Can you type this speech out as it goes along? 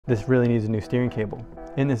this really needs a new steering cable.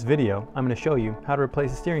 In this video, I'm going to show you how to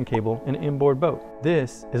replace a steering cable in an inboard boat.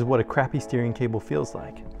 This is what a crappy steering cable feels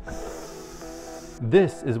like.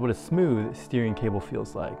 This is what a smooth steering cable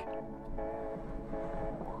feels like.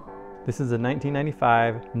 This is a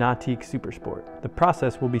 1995 Nautique Super Sport. The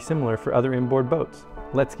process will be similar for other inboard boats.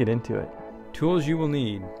 Let's get into it. Tools you will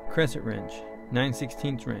need: crescent wrench,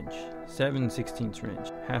 9/16 wrench, 7/16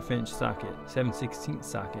 wrench, 1/2 inch socket, 7/16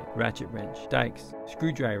 socket, ratchet wrench, dikes,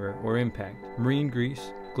 screwdriver or impact, marine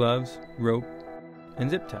grease, gloves, rope, and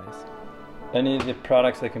zip ties. Any of the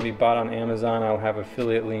products that can be bought on Amazon, I'll have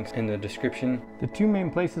affiliate links in the description. The two main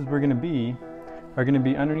places we're going to be are going to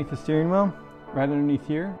be underneath the steering wheel, right underneath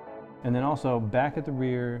here, and then also back at the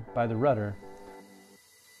rear by the rudder.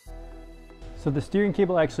 So the steering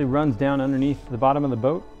cable actually runs down underneath the bottom of the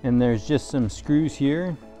boat, and there's just some screws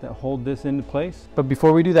here that hold this into place. But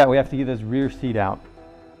before we do that, we have to get this rear seat out.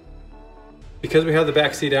 Because we have the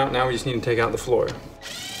back seat out, now we just need to take out the floor.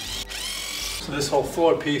 So this whole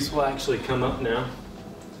floor piece will actually come up now.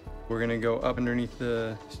 We're gonna go up underneath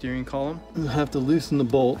the steering column. We'll have to loosen the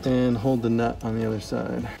bolt and hold the nut on the other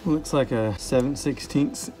side. Looks like a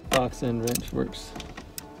 7/16 box end wrench works.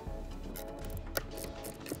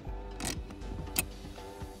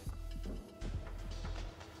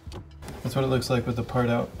 That's what it looks like with the part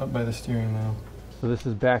out up by the steering wheel. So this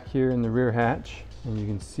is back here in the rear hatch, and you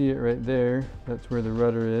can see it right there. That's where the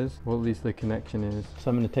rudder is, well, at least the connection is. So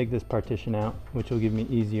I'm going to take this partition out, which will give me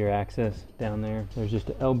easier access down there. There's just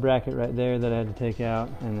an L bracket right there that I had to take out,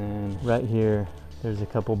 and then right here there's a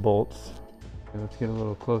couple bolts. Okay, let's get a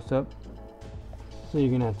little close up. So you're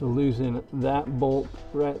going to have to loosen that bolt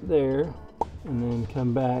right there, and then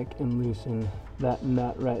come back and loosen that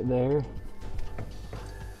nut right there.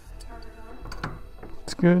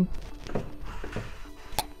 Good.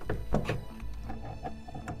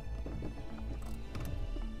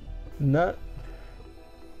 Nut,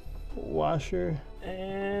 washer,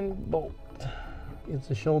 and bolt.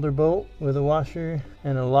 It's a shoulder bolt with a washer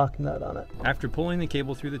and a lock nut on it. After pulling the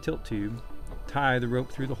cable through the tilt tube, tie the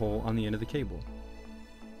rope through the hole on the end of the cable.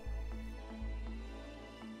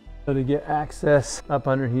 So to get access up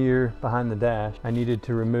under here behind the dash, I needed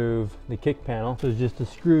to remove the kick panel. So there's just a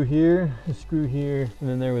screw here, and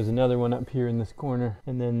then there was another one up here in this corner,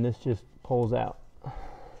 and then this just pulls out.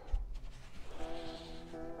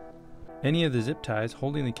 Any of the zip ties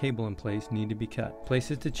holding the cable in place need to be cut.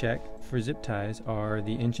 Places to check for zip ties are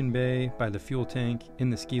the engine bay, by the fuel tank,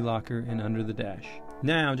 in the ski locker, and under the dash.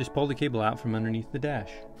 Now just pull the cable out from underneath the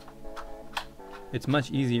dash. It's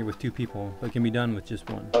much easier with two people, but can be done with just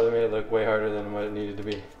one. Oh, they made it look way harder than what it needed to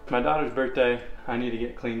be. My daughter's birthday, I need to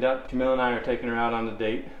get cleaned up. Camille and I are taking her out on a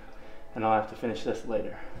date, and I'll have to finish this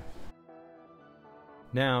later.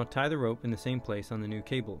 Now, tie the rope in the same place on the new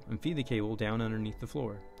cable, and feed the cable down underneath the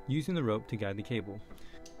floor, using the rope to guide the cable.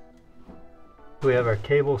 We have our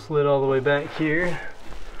cable slid all the way back here.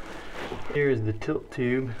 Here is the tilt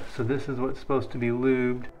tube, so this is what's supposed to be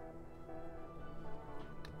lubed.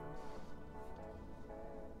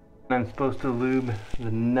 I'm supposed to lube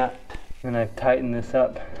the nut, and I've tightened this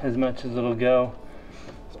up as much as it'll go.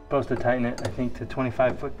 I'm supposed to tighten it, I think, to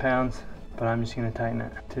 25 foot-pounds, but I'm just going to tighten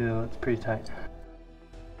it till it's pretty tight.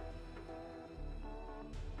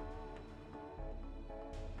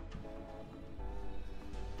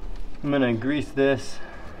 I'm going to grease this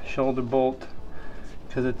shoulder bolt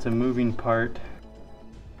because it's a moving part.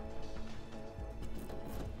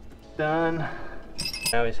 Done.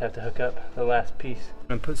 Now we just have to hook up the last piece. I'm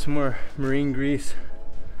going to put some more marine grease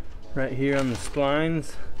right here on the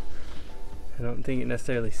splines. I don't think it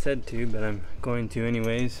necessarily said to, but I'm going to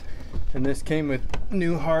anyways. And this came with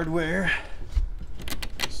new hardware,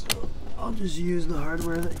 so I'll just use the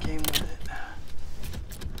hardware that came with it.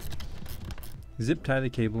 Zip tie the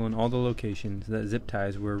cable in all the locations that zip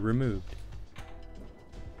ties were removed.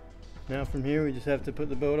 Now from here we just have to put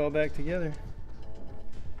the boat all back together.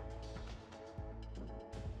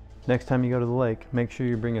 Next time you go to the lake, make sure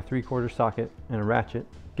you bring a 3/4 socket and a ratchet.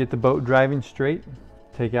 Get the boat driving straight,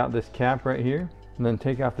 take out this cap right here, and then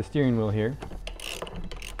take off the steering wheel here.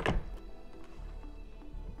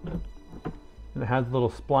 It has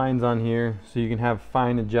little splines on here so you can have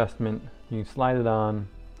fine adjustment. You can slide it on,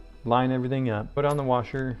 line everything up, put on the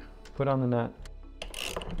washer, put on the nut,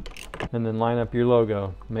 and then line up your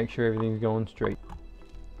logo. Make sure everything's going straight.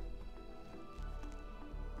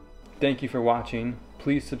 Thank you for watching.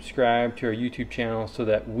 Please subscribe to our YouTube channel so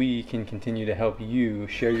that we can continue to help you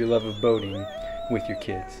share your love of boating with your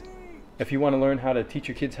kids. If you want to learn how to teach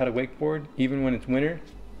your kids how to wakeboard, even when it's winter,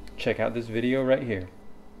 check out this video right here.